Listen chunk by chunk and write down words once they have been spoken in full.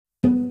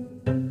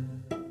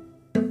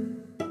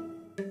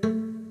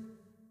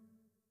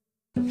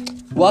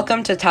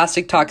Welcome to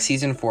Tastic Talk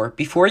Season 4.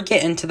 Before we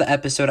get into the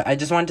episode, I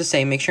just wanted to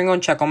say make sure you go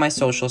and check all my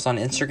socials on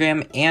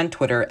Instagram and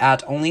Twitter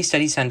at Only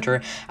Study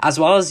Center, as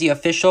well as the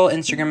official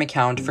Instagram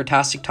account for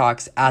Tastic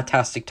Talks at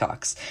Tastic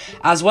Talks,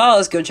 as well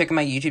as go check out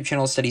my YouTube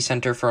channel Study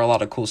Center for a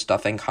lot of cool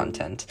stuff and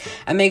content.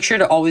 And make sure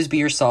to always be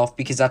yourself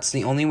because that's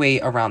the only way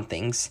around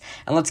things.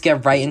 And let's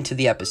get right into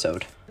the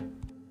episode.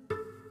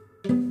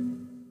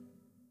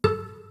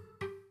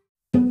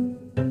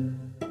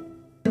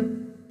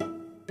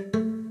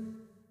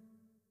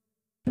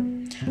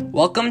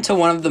 Welcome to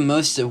one of the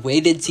most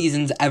awaited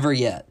seasons ever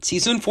yet.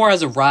 Season 4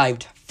 has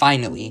arrived,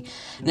 finally.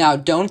 Now,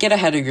 don't get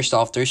ahead of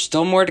yourself. There's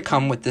still more to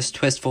come with this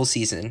twistful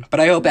season.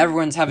 But I hope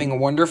everyone's having a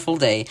wonderful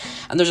day.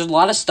 And there's a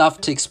lot of stuff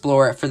to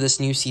explore for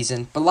this new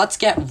season. But let's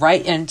get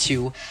right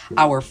into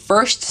our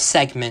first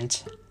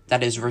segment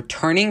that is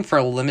returning for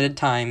a limited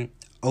time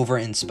over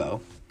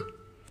Inspo.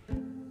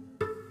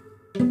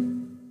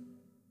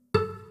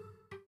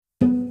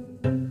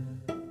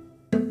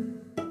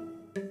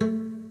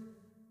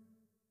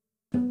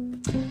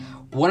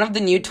 One of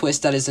the new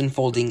twists that is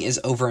unfolding is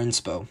Over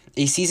Inspo.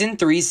 A Season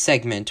 3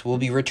 segment will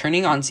be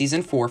returning on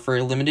Season 4 for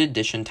a limited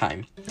edition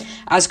time.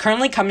 As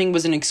Currently Coming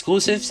was an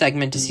exclusive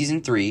segment to Season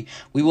 3,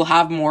 we will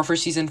have more for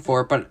Season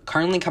 4, but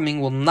Currently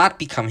Coming will not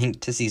be coming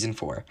to Season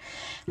 4.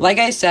 Like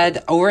I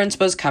said, Over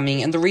Inspo is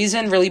coming, and the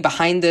reason really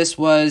behind this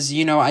was,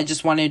 I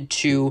just wanted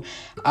to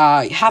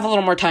have a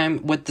little more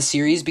time with the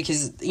series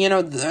because,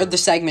 the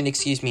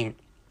segment,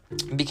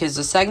 because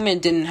the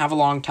segment didn't have a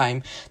long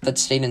time that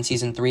stayed in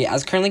Season 3,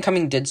 as Currently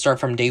Coming did start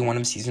from day 1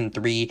 of Season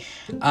 3.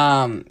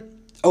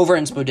 Over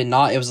Inspo did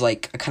not. It was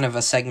like a kind of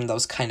a segment that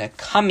was kind of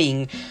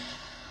coming.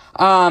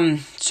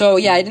 So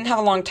yeah, I didn't have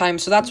a long time,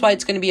 so that's why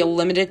it's going to be a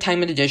limited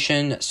time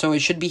edition, so it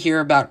should be here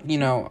about, I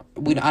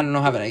don't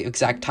know have an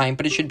exact time,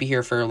 but it should be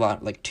here for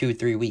like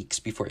 2-3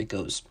 weeks before it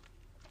goes.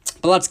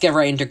 But let's get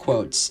right into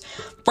quotes.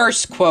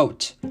 First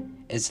quote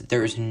is,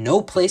 "There's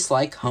no place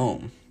like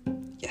home."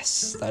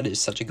 Yes, that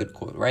is such a good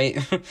quote, right?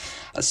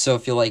 So I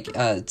feel like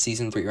it's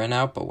Season 3 right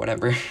now, but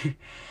whatever.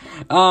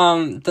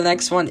 The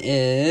next one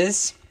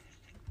is,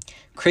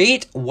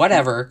 "Create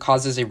whatever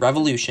causes a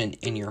revolution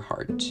in your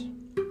heart."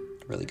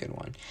 Really good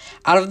one.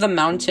 "Out of the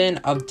mountain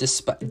of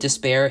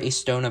despair, a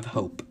stone of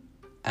hope."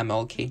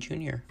 MLK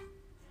Jr.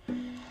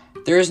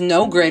 "There is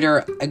no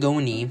greater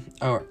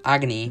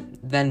agony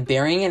than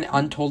bearing an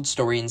untold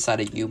story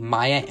inside of you."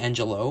 Maya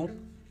Angelou.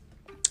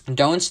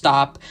 "Don't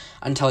stop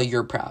until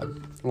you're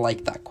proud."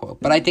 Like that quote.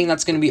 But I think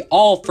that's going to be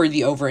all for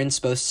the Over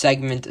Inspo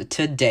segment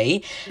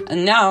today.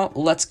 And now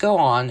let's go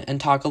on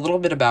and talk a little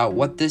bit about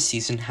what this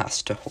season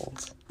has to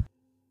hold.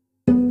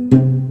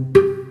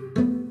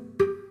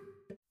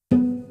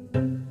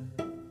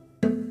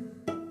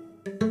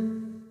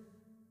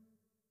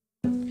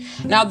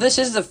 Now, this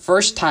is the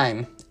first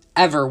time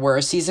ever where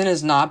a season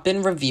has not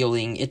been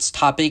revealing its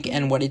topic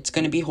and what it's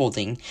going to be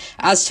holding,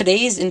 as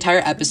today's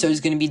entire episode is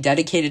going to be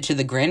dedicated to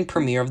the grand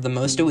premiere of the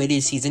most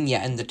awaited season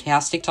yet in the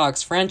Tastic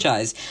Talks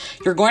franchise.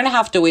 You're going to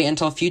have to wait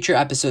until future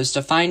episodes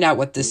to find out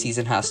what this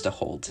season has to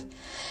hold.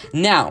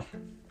 Now,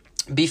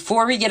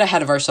 before we get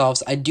ahead of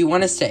ourselves, I do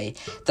want to say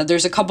that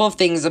there's a couple of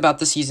things about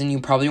the season you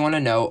probably want to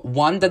know.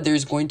 One, that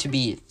there's going to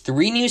be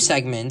 3 new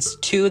segments,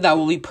 2 that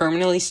will be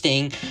permanently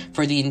staying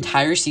for the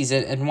entire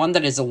season, and 1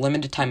 that is a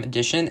limited time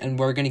edition, and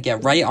we're going to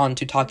get right on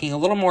to talking a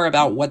little more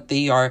about what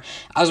they are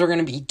as we're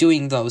going to be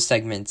doing those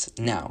segments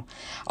now.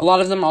 A lot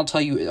of them, I'll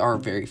tell you, are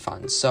very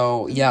fun.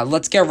 So yeah,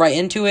 let's get right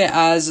into it,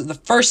 as the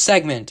first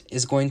segment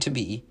is going to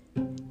be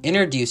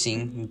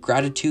introducing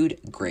Gratitude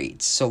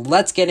Grades. So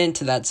let's get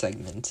into that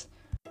segment.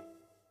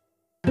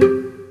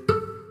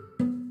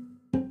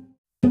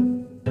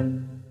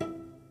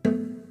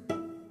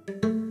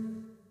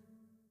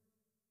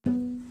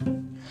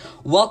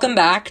 Welcome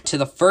back to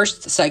the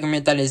first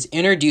segment that is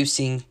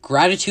introducing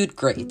Gratitude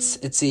Grades.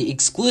 It's the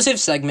exclusive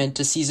segment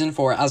to Season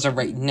 4 as of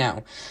right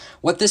now.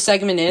 What this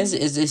segment is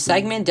a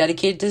segment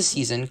dedicated to the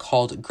season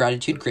called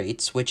Gratitude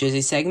Grades, which is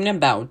a segment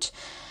about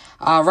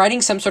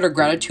writing some sort of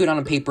gratitude on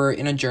a paper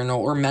in a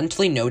journal or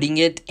mentally noting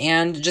it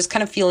and just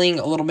kind of feeling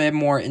a little bit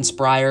more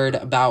inspired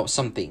about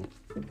something.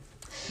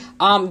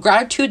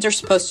 Gratitudes are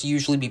supposed to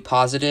usually be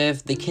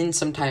positive. They can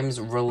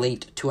sometimes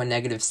relate to a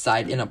negative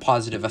side in a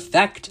positive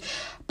effect.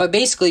 But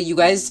basically, you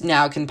guys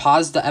now can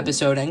pause the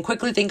episode and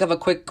quickly think of a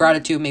quick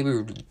gratitude.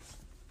 Maybe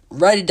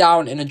write it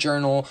down in a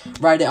journal,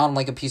 write it on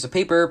like a piece of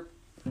paper,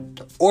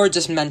 or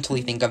just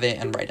mentally think of it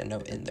and write a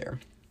note in there.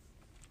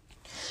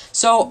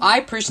 So I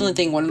personally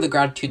think one of the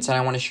gratitudes that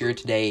I want to share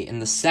today in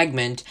the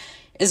segment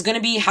is going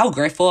to be how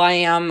grateful I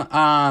am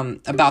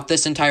about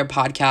this entire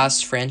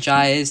podcast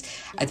franchise.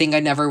 I think I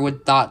never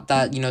would thought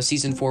that,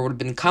 Season 4 would have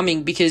been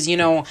coming because,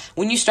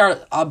 when you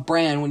start a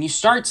brand, when you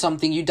start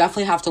something, you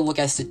definitely have to look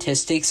at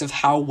statistics of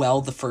how well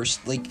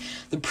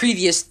the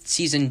previous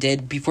season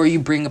did before you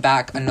bring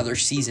back another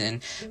season,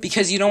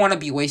 because you don't want to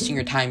be wasting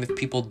your time if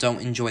people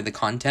don't enjoy the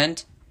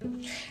content.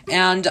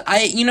 And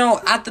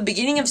at the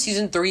beginning of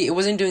Season 3, it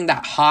wasn't doing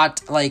that hot.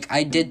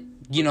 I did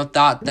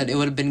thought that it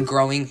would have been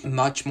growing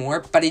much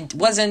more, but it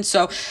wasn't.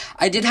 So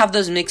I did have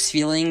those mixed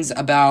feelings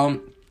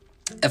about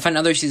if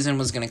another season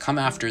was going to come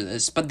after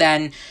this. But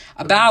then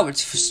about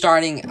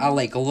starting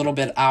like a little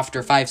bit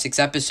after 5-6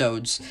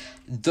 episodes,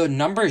 the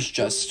numbers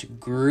just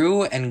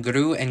grew and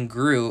grew and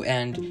grew,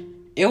 and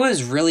it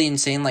was really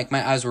insane. Like,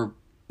 my eyes were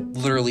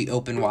literally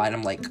open wide.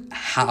 I'm like,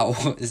 how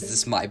is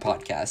this my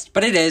podcast?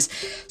 But it is.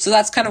 So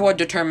that's kind of what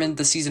determined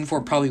the season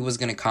 4 probably was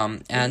going to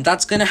come, and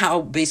that's going to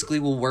how basically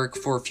will work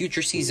for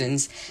future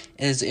seasons,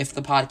 is if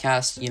the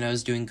podcast,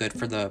 is doing good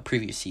for the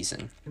previous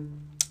season.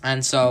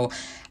 And so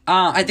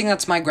I think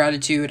that's my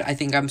gratitude. I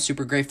think I'm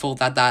super grateful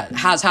that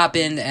has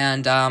happened,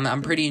 and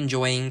I'm pretty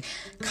enjoying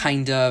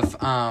kind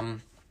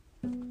of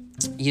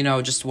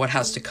just what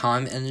has to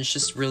come, and it's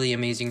just really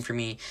amazing for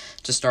me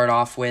to start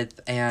off with.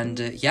 And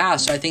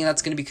so I think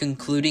that's going to be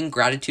concluding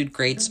Gratitude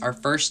Greats, our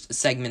first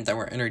segment that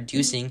we're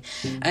introducing.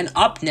 And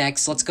up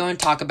next, let's go and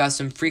talk about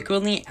some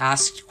frequently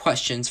asked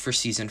questions for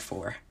season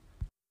 4.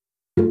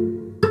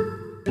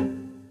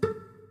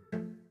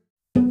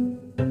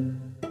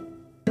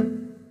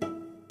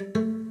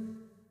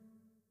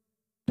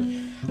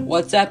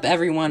 What's up,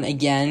 everyone,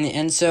 again?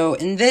 And so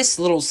in this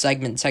little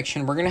segment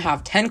section, we're going to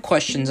have 10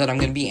 questions that I'm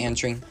going to be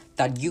answering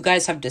that you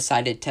guys have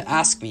decided to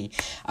ask me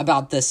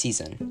about this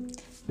season.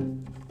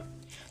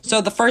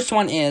 So the first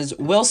one is,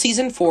 will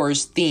season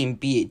 4's theme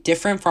be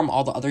different from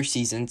all the other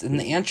seasons? And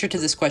the answer to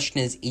this question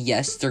is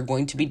yes, they're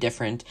going to be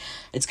different.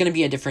 It's going to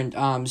be a different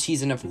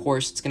season, of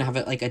course. It's going to have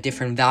a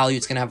different value.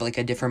 It's going to have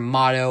a different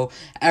motto.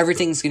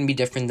 Everything's going to be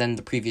different than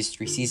the previous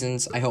 3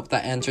 seasons. I hope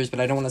that answers,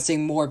 but I don't want to say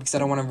more because I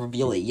don't want to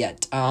reveal it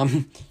yet.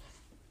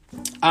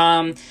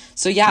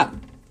 So yeah,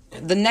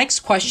 the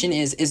next question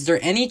is there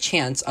any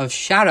chance of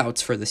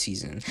shoutouts for the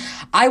season?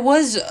 I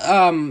was,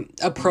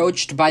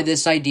 approached by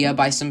this idea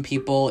by some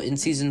people in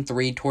season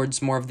 3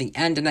 towards more of the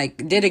end, and I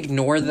did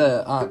ignore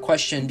the,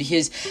 question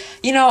because,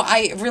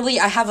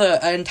 I have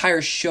an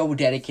entire show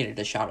dedicated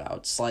to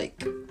shoutouts,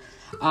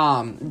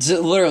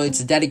 literally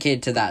it's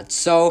dedicated to that.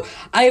 So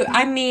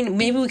I mean,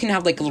 maybe we can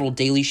have a little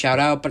daily shout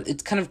out, but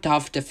it's kind of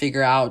tough to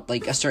figure out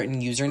a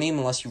certain username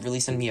unless you really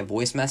send me a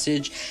voice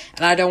message,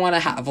 and I don't want to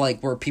have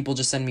where people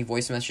just send me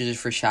voice messages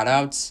for shout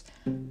outs.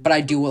 But I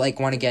do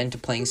want to get into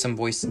playing some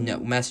voice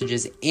note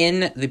messages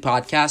in the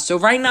podcast. So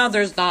right now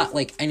there's not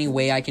any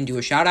way I can do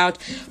a shout out,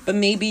 but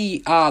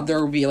maybe there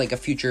will be a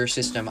future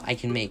system I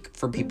can make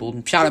for people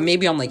to shout out,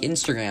 maybe on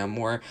Instagram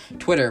or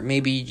Twitter.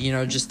 Maybe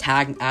just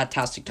tag at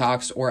Tastic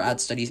Talks or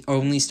at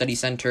Only Study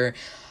Center,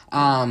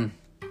 and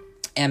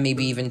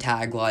maybe even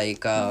tag I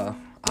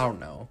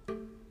don't know,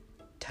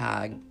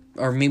 tag,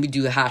 or maybe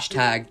do the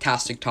hashtag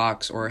Tastic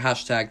Talks or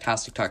hashtag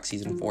Tastic Talks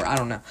season 4. I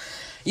don't know.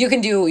 You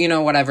can do,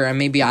 whatever, and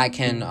maybe I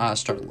can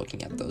start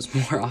looking at those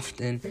more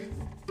often.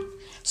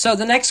 So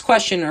the next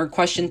question, or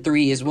question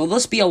 3, is, will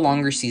this be a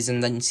longer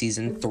season than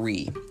season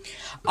 3?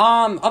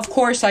 Of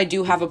course, I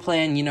do have a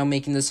plan,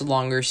 making this a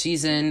longer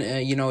season.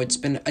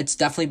 It's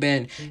definitely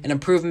been an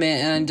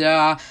improvement, and,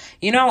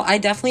 I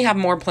definitely have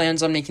more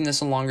plans on making this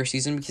a longer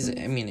season, because,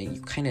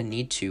 you kind of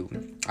need to,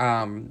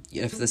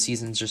 if the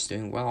season's just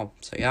doing well.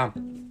 So, yeah.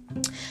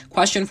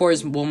 Question 4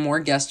 is, will more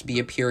guests be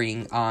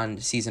appearing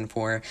on season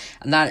 4?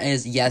 And that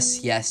is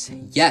yes, yes,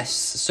 yes.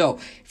 So,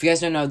 if you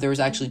guys don't know, there's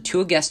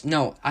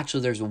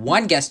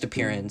one guest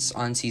appearance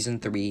on season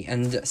 3,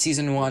 and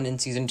season 1 and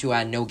season 2 I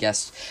had no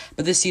guests,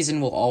 but this season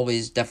will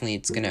always,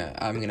 I'm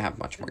gonna have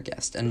much more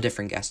guests, and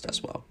different guests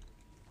as well.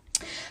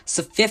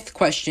 So, 5th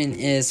question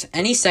is,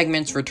 any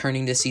segments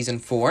returning to season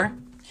 4?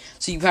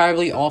 So you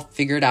probably all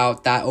figured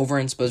out that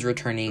Overinspo is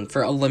returning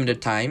for a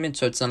limited time, and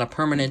so it's not a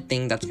permanent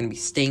thing that's going to be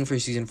staying for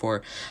season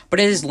 4, but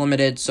it is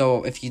limited,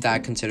 so if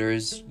that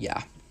considers,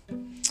 yeah.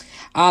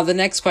 The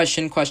next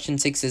question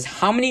 6, is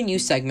how many new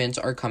segments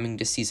are coming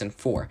to season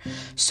 4?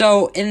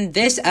 So in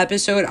this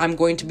episode, I'm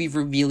going to be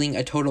revealing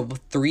a total of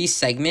 3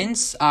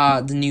 segments,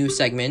 the new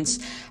segments,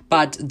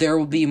 but there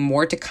will be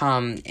more to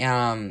come,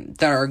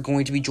 that are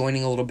going to be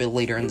joining a little bit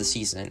later in the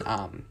season,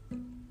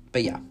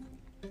 but yeah.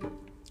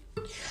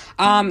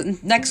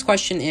 Next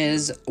question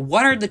is,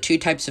 what are the 2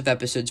 types of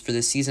episodes for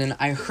this season?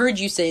 I heard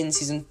you say in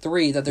season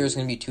 3 that there's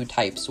going to be 2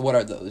 types. What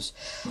are those?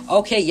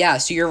 Okay, yeah,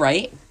 so you're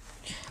right.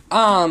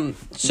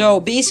 So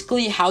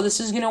basically how this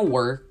is going to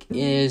work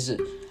is,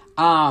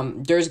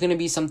 there's going to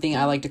be something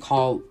I like to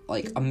call,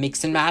 a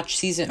mix and match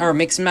season, or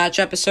mix and match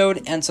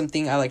episode, and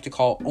something I like to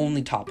call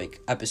only topic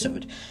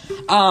episode.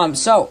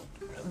 So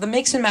the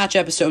mix and match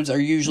episodes are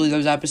usually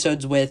those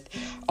episodes with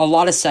a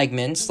lot of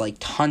segments,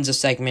 tons of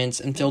segments,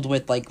 and filled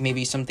with,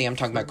 maybe something I'm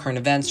talking about current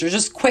events, or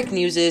just quick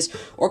newses,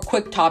 or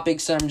quick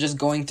topics that I'm just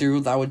going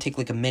through that would take,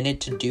 a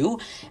minute to do,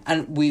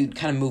 and we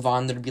kind of move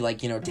on. There'd be,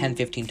 10,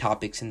 15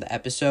 topics in the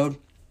episode.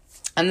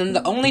 And then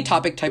the only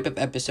topic type of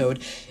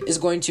episode is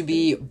going to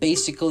be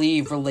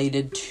basically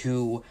related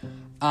to,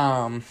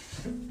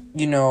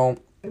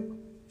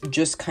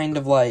 just kind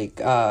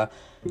of,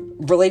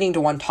 relating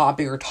to one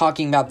topic or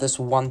talking about this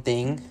one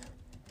thing.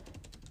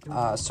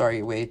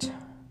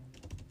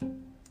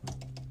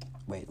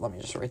 Wait, let me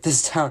just write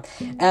this down.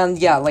 And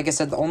yeah, like I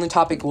said, the only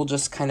topic will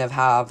just kind of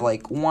have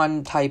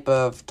one type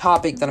of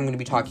topic that I'm going to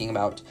be talking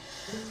about.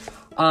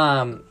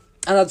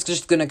 And that's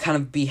just going to kind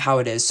of be how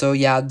it is. So,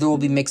 yeah, there will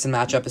be mix and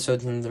match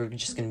episodes, and they're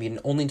just going to be an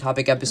only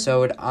topic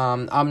episode.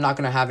 I'm not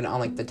going to have it on,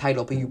 like, the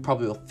title, but you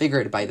probably will figure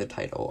it by the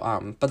title.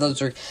 But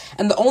those are...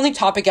 And the only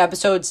topic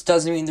episodes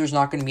doesn't mean there's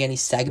not going to be any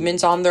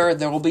segments on there.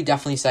 There will be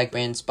definitely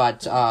segments,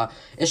 but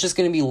it's just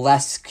going to be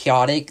less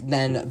chaotic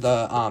than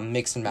the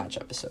mix and match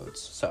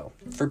episodes. So,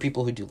 for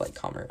people who do like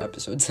calmer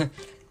episodes.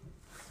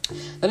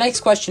 The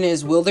next question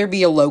is, will there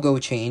be a logo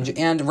change?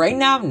 And right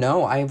now,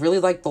 no. I really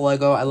like the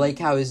logo. I like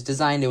how it's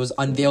designed. It was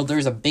unveiled.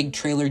 There's a big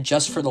trailer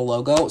just for the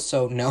logo,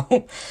 so no,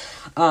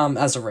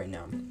 as of right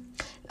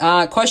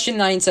now. Question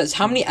 9 says,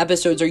 how many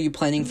episodes are you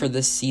planning for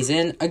this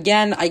season?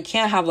 Again, I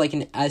can't have, like,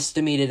 an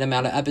estimated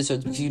amount of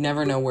episodes because you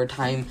never know where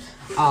time,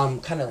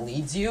 kind of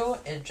leads you.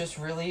 It just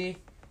really,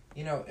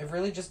 it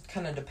really just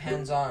kind of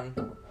depends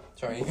on,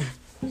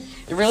 it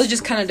really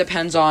just kind of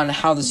depends on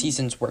how the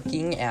season's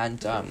working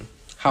and,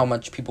 how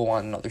much people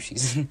want another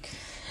season.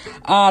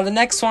 The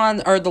next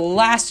one, or the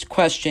last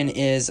question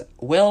is,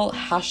 will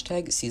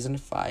hashtag season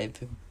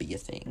 5 be a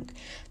thing?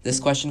 This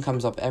question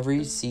comes up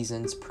every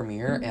season's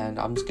premiere, and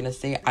I'm just gonna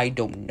say I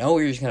don't know.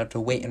 You're just gonna have to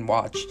wait and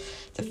watch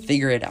to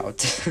figure it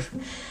out.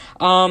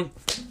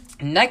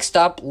 Next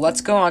up,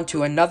 let's go on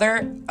to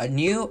a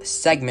new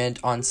segment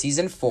on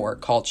season 4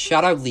 called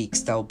Shoutout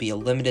Leaks. That will be a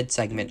limited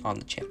segment on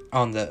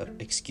the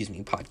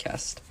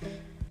podcast.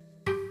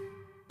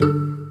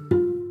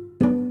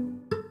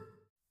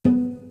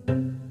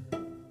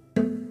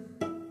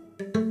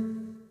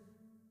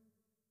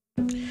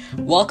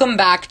 Welcome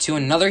back to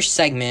another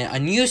segment, a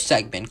new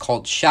segment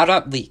called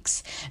Shoutout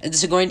Leaks.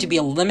 This is going to be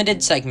a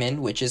limited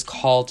segment, which is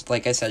called,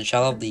 like I said,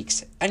 Shoutout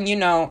Leaks. And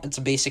it's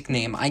a basic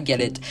name, I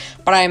get it,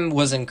 but I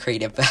wasn't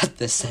creative at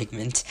this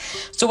segment.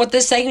 So what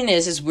this segment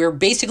is we're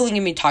basically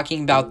going to be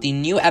talking about the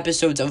new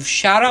episodes of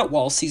Shoutout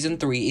Wall Season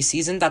 3, a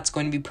season that's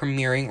going to be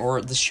premiering,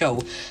 or the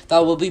show that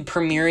will be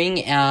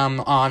premiering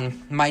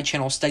on my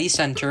channel, Study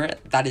Center.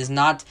 That is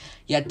not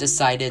yet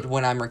decided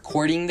when I'm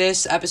recording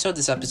this episode.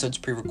 This episode's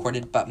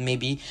pre-recorded, but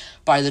maybe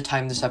by the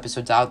time this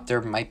episode's out,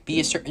 there might be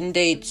a certain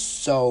date,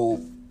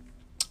 so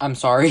I'm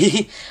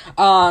sorry.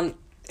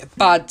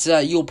 But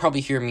you'll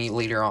probably hear me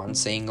later on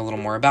saying a little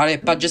more about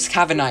it, but just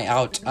have an eye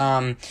out.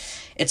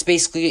 It's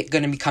basically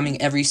going to be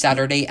coming every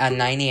Saturday at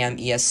 9 a.m.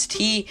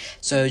 EST,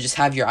 so just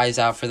have your eyes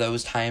out for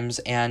those times,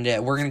 and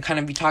we're going to kind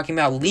of be talking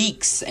about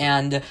leaks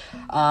and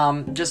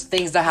just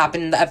things that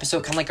happen in the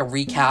episode, kind of like a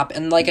recap.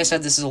 And like I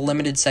said, this is a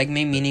limited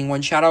segment, meaning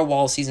when Shoutout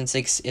Wall Season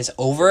 6 is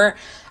over,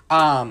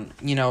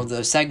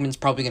 the segment's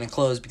probably going to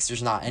close because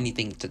there's not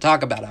anything to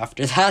talk about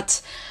after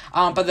that.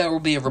 But there will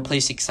be a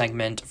replacing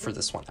segment for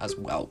this one as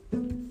well.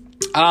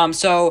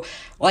 So,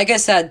 like I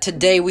said,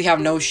 today we have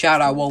no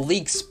Shoutout Wall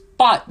leaks,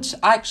 but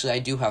actually I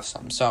do have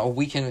some, so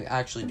we can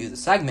actually do the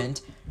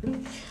segment.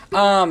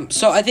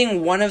 So I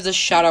think one of the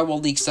Shoutout Wall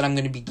leaks that I'm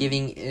going to be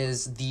giving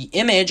is the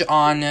image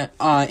on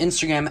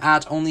Instagram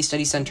at Only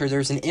Study Center.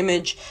 There's an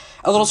image,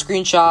 a little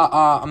screenshot,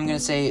 I'm going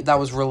to say, that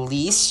was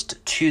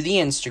released to the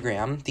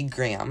Instagram, the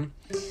gram,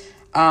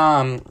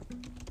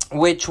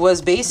 which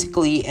was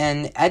basically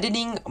an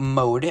editing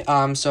mode.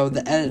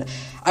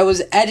 I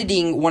was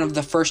editing one of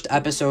the first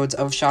episodes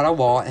of Shoutout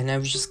Wall, and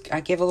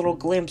I gave a little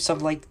glimpse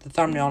of, like, the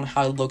thumbnail and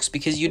how it looks,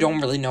 because you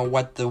don't really know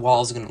what the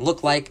wall is going to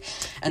look like,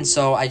 and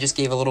so I just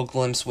gave a little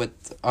glimpse with,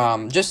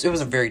 it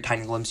was a very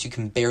tiny glimpse, you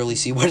can barely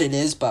see what it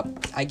is,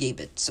 but I gave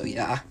it, so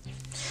yeah.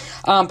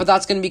 But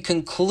that's going to be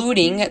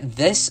concluding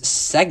this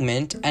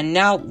segment, and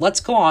now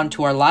let's go on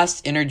to our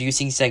last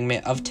introducing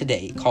segment of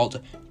today,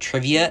 called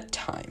Trivia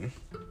Time.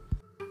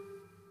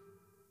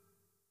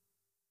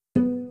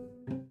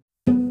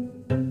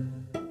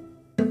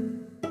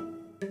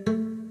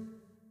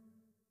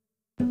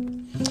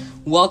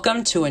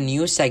 Welcome to a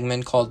new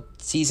segment called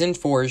Season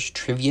 4's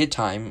Trivia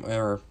Time,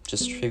 or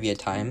just Trivia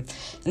Time.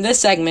 In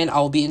this segment,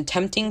 I'll be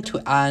attempting to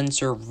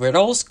answer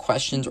riddles,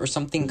 questions, or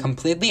something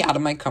completely out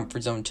of my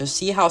comfort zone to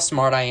see how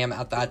smart I am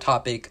at that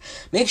topic.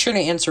 Make sure to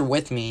answer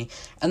with me,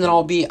 and then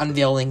I'll be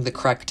unveiling the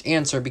correct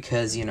answer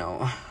because,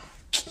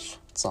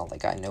 it's not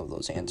like I know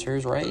those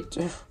answers, right?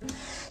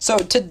 So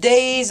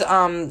today's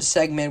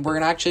segment, we're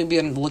going to actually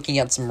be looking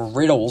at some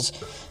riddles,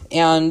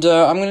 and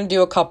I'm going to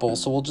do a couple,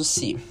 so we'll just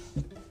see.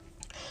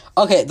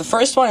 Okay, the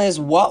first one is,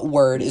 what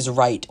word is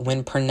right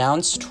when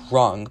pronounced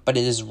wrong, but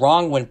it is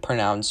wrong when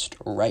pronounced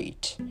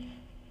right?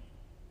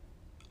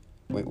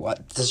 Wait,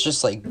 what? This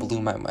just,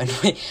 blew my mind.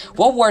 Wait,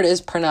 what word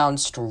is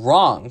pronounced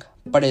wrong,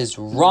 but is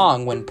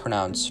wrong when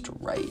pronounced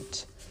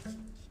right?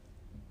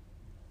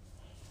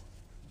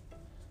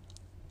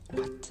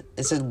 What?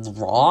 Is it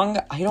wrong?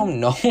 I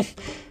don't know.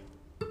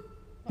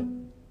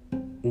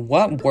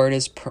 What word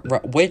is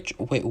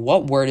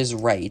what word is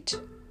right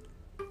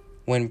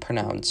when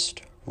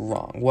pronounced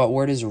wrong? What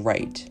word is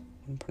right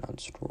when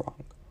pronounced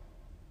wrong?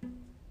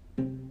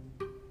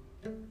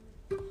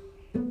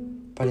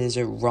 But is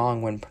it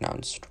wrong when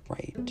pronounced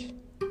right?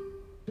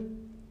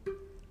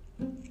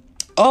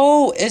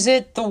 Oh, is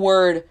it the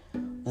word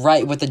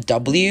right with a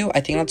W? I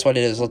think that's what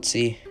it is. Let's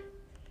see.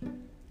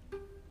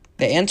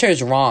 The answer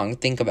is wrong.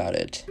 Think about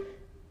it.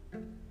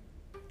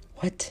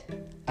 What?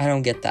 I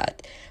don't get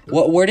that.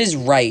 What word is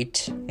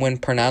right when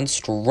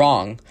pronounced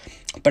wrong,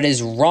 but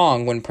is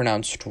wrong when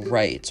pronounced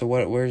right? So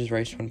what word is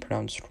right when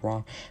pronounced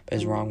wrong, but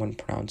is wrong when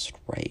pronounced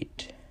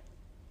right?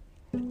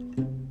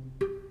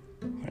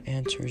 What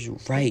answer is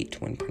right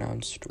when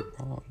pronounced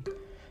wrong,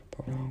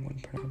 but wrong when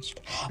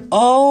pronounced...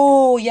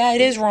 Oh, yeah,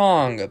 it is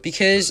wrong.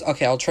 Because,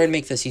 okay, I'll try to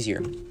make this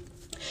easier.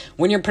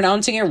 When you're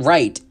pronouncing it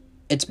right,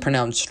 it's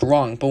pronounced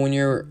wrong.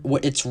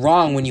 But it's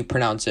wrong when you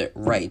pronounce it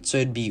right. So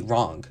it'd be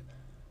wrong.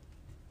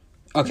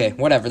 Okay,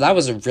 whatever. That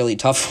was a really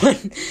tough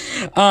one.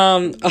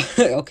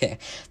 Okay.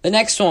 The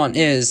next one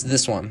is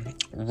this one.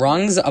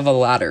 Rungs of a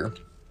ladder.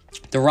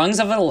 The rungs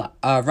of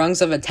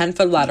a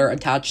 10-foot ladder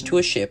attached to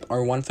a ship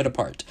are 1 foot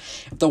apart.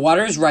 If the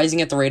water is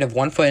rising at the rate of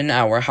 1 foot an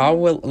hour, how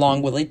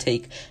long will it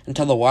take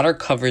until the water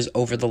covers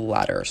over the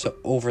ladder? So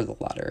over the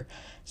ladder.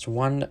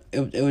 So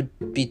it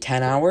would be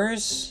 10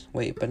 hours?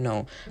 Wait, but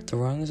no. The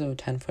rungs of a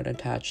 10-foot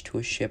attached to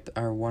a ship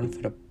are 1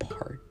 foot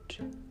apart.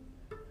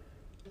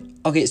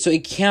 Okay, so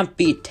it can't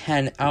be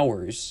 10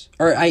 hours.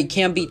 Or I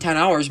can't be 10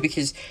 hours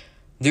because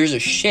there's a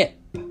ship.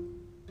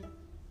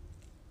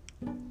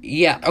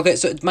 Yeah, okay,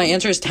 so my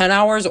answer is 10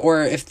 hours,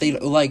 or if they,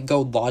 like,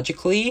 go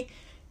logically,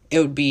 it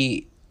would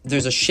be,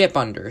 there's a ship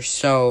under,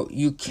 so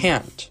you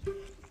can't.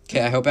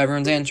 Okay, I hope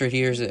everyone's answered.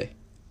 Here's it.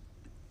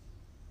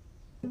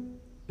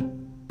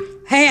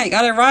 Hey, I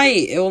got it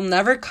right! It will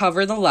never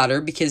cover the ladder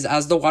because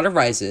as the water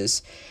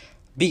rises,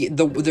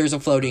 there's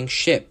a floating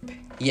ship.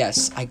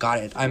 Yes, I got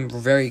it. I'm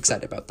very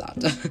excited about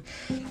that.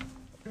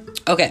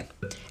 Okay,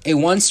 a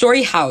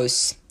 1-story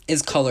house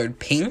is colored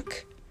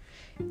pink.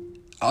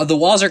 The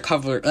walls are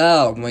covered...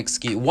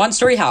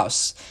 1-story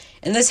house.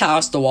 In this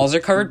house, the walls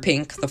are covered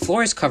pink. The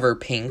floor is covered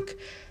pink.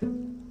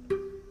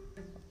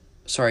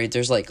 Sorry,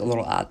 there's like a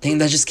little odd thing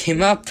that just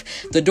came up.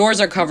 The doors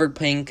are covered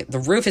pink. The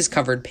roof is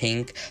covered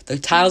pink. The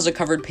tiles are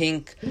covered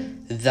pink.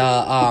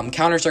 The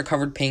counters are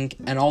covered pink.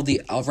 And all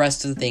the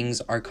rest of the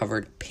things are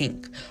covered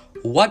pink.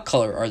 What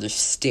color are the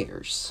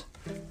stairs?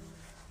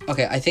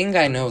 Okay, I think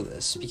I know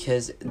this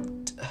because...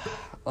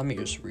 let me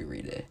just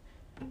reread it.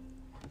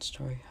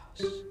 1-story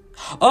house...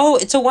 Oh,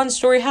 it's a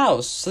 1-story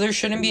house, so there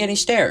shouldn't be any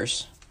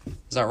stairs.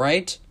 Is that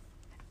right?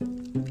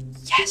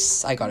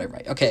 Yes, I got it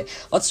right. Okay,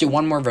 let's do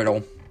one more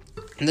riddle.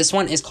 And this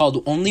one is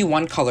called Only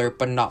One Color,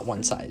 but Not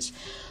One Size.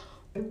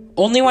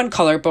 Only one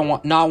color,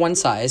 but not one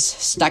size.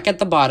 Stuck at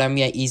the bottom,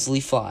 yet easily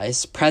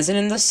flies. Present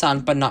in the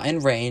sun, but not in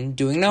rain.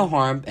 Doing no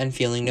harm and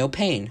feeling no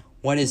pain.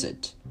 What is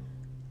it?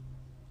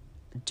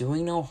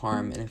 Doing no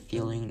harm and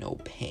feeling no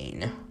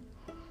pain.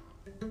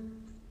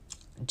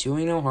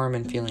 Doing no harm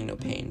and feeling no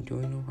pain.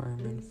 Doing no harm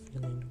and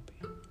feeling no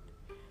pain.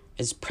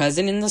 Is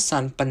present in the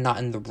sun, but not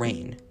in the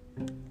rain.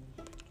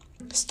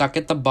 Stuck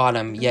at the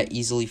bottom, yet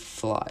easily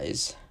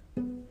flies.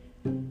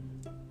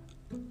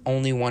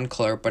 Only one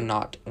color, but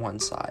not one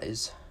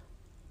size.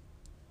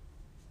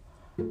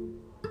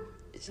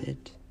 Is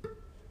it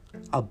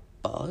a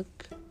bug?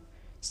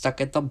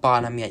 Stuck at the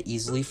bottom, yet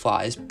easily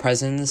flies.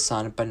 Present in the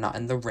sun, but not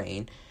in the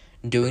rain.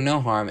 Doing no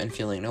harm and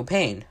feeling no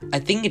pain. I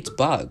think it's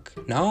bug.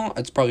 No?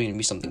 It's probably going to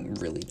be something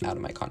really out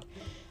of my con.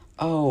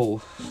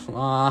 Oh.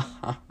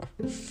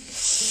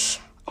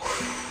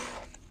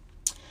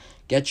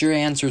 Get your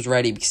answers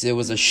ready because it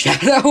was a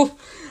shadow.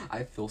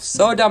 I feel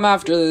so dumb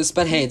after this.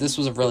 But hey, this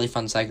was a really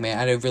fun segment.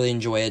 I did really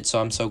enjoy it,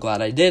 so I'm so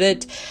glad I did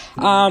it.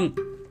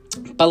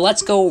 But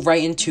let's go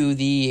right into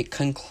the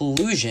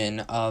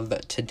conclusion of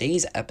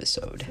today's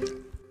episode.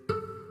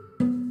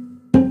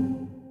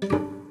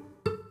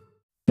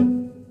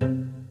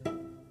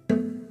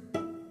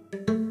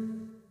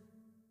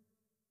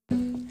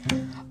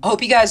 I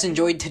hope you guys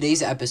enjoyed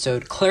today's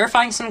episode.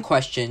 Clarifying some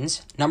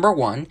questions. Number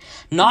 1,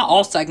 not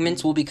all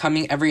segments will be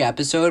coming every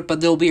episode, but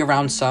they'll be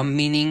around some,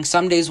 meaning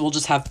some days we'll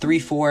just have 3,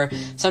 4,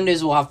 some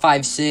days we'll have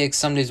 5, 6,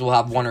 some days we'll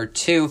have 1 or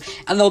 2,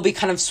 and they'll be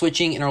kind of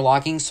switching,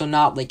 interlocking, so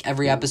not like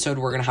every episode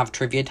we're going to have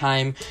trivia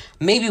time.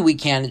 Maybe we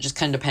can, it just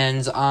kind of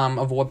depends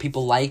of what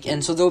people like,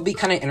 and so they'll be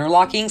kind of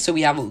interlocking, so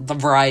we have the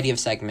variety of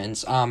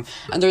segments. And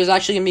there's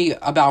actually going to be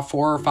about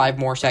 4 or 5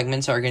 more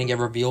segments that are going to get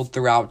revealed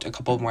throughout a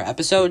couple more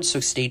episodes, so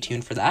stay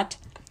tuned for that.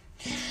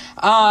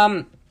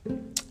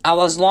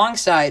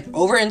 Alongside,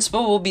 Over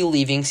Inspo will be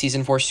leaving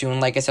season 4 soon.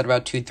 Like I said,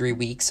 about 2-3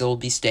 weeks it will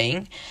be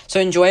staying.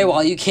 So enjoy it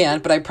while you can,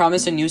 but I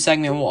promise a new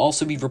segment will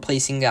also be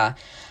replacing that.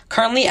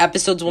 Currently,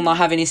 episodes will not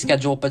have any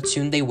schedule, but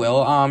soon they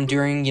will.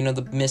 During,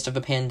 the midst of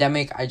a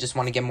pandemic, I just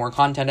want to get more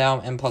content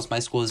out, and plus my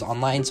school is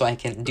online, so I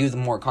can do the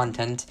more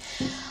content.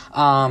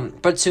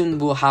 But soon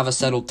we'll have a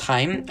settled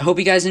time. I hope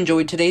you guys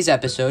enjoyed today's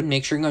episode.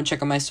 Make sure you go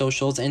check out my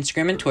socials,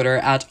 Instagram and Twitter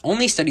at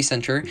Only Study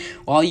Center.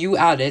 While you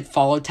at it,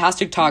 follow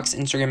Tastic Talks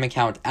Instagram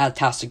account at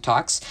Tastic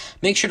Talks.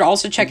 Make sure to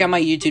also check out my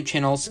YouTube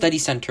channel, Study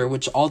Center,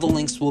 which all the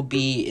links will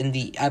be in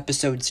the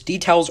episode's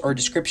details or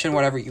description,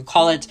 whatever you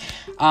call it.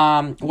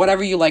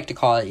 Whatever you like to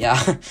call it,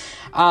 yeah.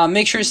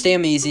 Make sure to stay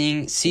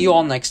amazing. See you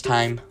all next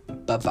time.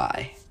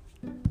 Bye-bye.